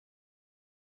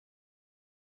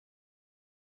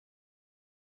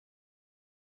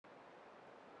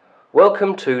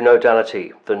Welcome to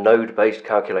Nodality, the node-based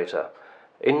calculator.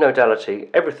 In Nodality,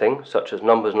 everything, such as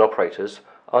numbers and operators,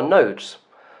 are nodes.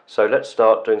 So let's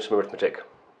start doing some arithmetic.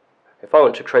 If I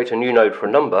want to create a new node for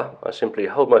a number, I simply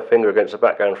hold my finger against the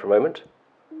background for a moment.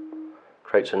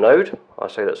 Creates a node. I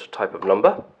say that's a type of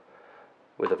number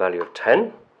with a value of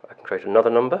 10. I can create another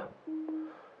number.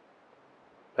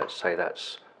 Let's say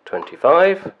that's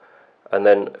 25. And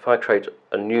then if I create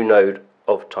a new node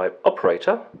of type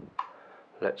operator,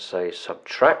 let's say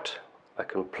subtract, I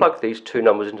can plug these two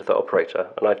numbers into the operator,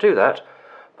 and I do that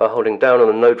by holding down on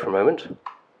the node for a moment,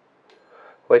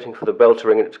 waiting for the bell to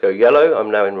ring and it to go yellow.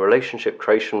 I'm now in relationship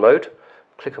creation mode.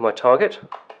 Click on my target.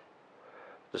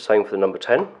 The same for the number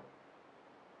 10.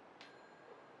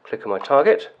 Click on my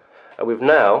target, and we've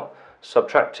now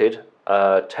subtracted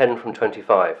 10 from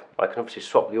 25. I can obviously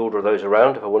swap the order of those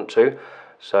around if I want to,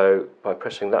 so by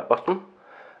pressing that button,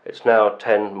 it's now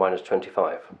 10 minus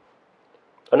 25.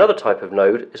 Another type of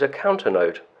node is a counter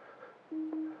node.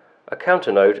 A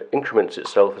counter node increments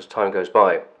itself as time goes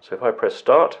by. So if I press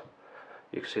start,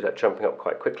 you can see that jumping up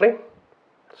quite quickly.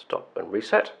 Stop and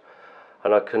reset.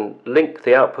 And I can link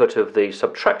the output of the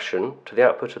subtraction to the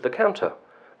output of the counter.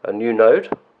 A new node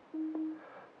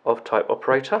of type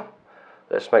operator.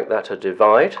 Let's make that a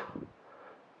divide.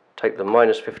 Take the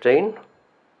minus 15.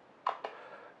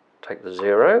 Take the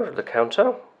 0, the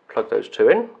counter. Plug those two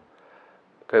in.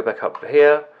 Go back up to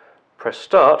here, press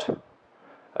start,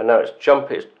 and now it's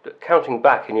counting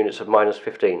back in units of minus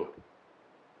 15.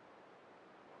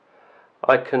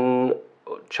 I can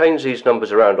change these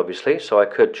numbers around obviously, so I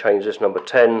could change this number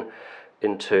 10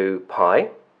 into pi,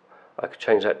 I could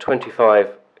change that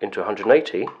 25 into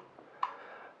 180,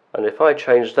 and if I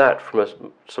change that from a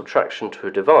subtraction to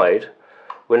a divide,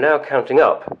 we're now counting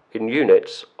up in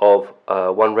units of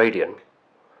 1 radian.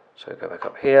 So go back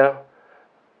up here,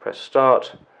 press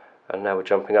start, and now we're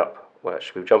jumping up. Well,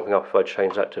 actually we're jumping up if I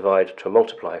change that divide to a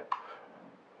multiply.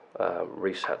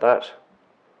 Reset that,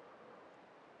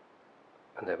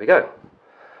 and there we go.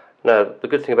 Now the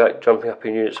good thing about jumping up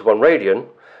in units of 1 radian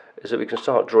is that we can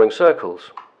start drawing circles.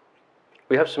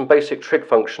 We have some basic trig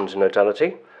functions in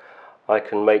Nodality. I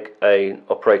can make an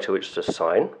operator which is a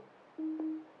sine,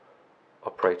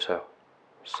 operator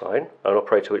sine, an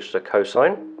operator which is a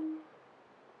cosine,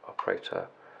 operator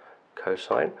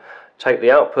cosine. Take the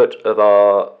output of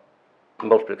our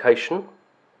multiplication,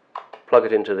 plug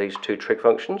it into these two trig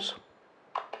functions,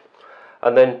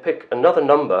 and then pick another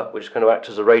number which is going to act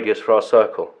as a radius for our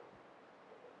circle.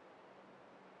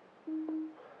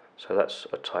 So that's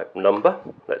a type number.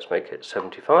 Let's make it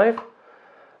 75,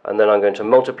 and then I'm going to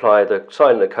multiply the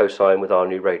sine and the cosine with our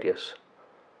new radius.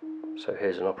 So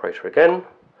here's an operator again.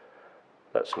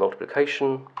 That's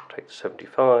multiplication. Take the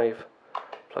 75,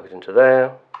 plug it into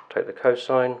there, take the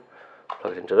cosine,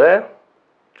 plug it into there,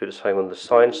 do the same on the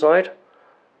sine side,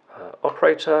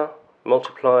 operator,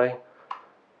 multiply,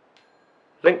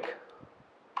 link,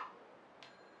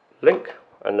 link,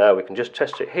 and now we can just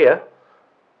test it here.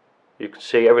 You can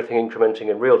see everything incrementing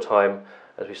in real time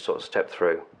as we sort of step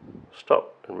through.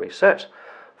 Stop and reset.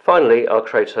 Finally, I'll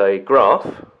create a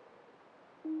graph.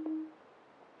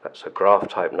 That's a graph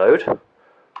type node.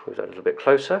 Move that a little bit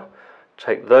closer.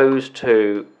 Take those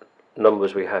two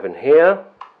numbers we have in here,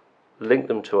 link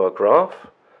them to our graph,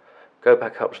 go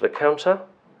back up to the counter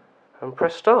and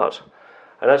press start.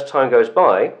 And as time goes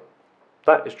by,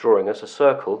 that is drawing us a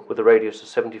circle with a radius of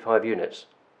 75 units.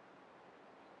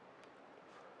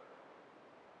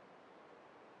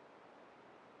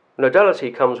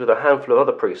 Nodality comes with a handful of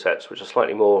other presets which are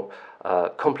slightly more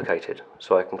complicated.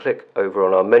 So I can click over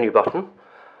on our menu button,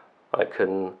 I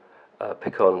can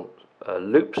pick on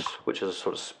loops, which is a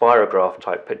sort of spirograph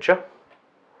type picture.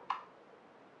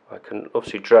 I can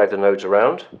obviously drag the nodes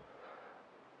around.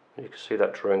 You can see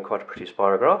that drawing quite a pretty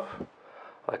spirograph.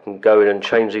 I can go in and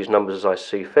change these numbers as I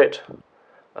see fit.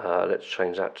 Let's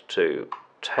change that to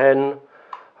 10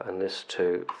 and this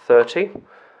to 30.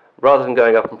 Rather than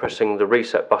going up and pressing the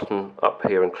reset button up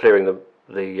here and clearing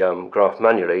the graph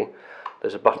manually,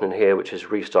 there's a button in here which is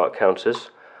restart counters.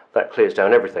 That clears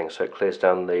down everything, so it clears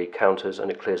down the counters and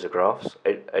it clears the graphs,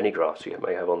 any graphs you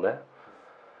may have on there.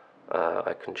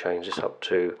 I can change this up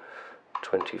to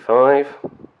 25.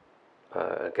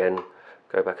 Again,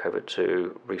 go back over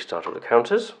to restart of the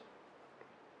counters.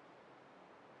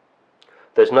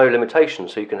 There's no limitation,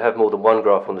 so you can have more than one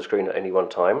graph on the screen at any one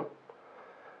time.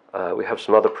 We have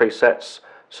some other presets,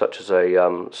 such as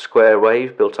a square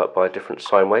wave built up by different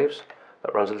sine waves.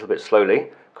 That runs a little bit slowly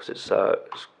because it's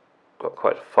got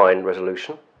quite a fine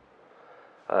resolution.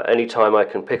 Anytime I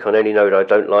can pick on any node I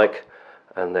don't like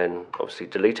and then obviously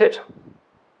delete it,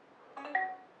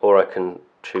 or I can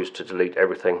choose to delete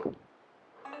everything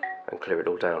and clear it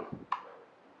all down.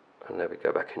 And there we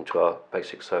go, back into our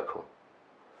basic circle.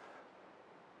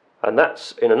 And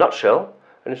that's, in a nutshell,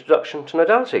 an introduction to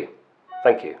Nodality.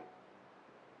 Thank you.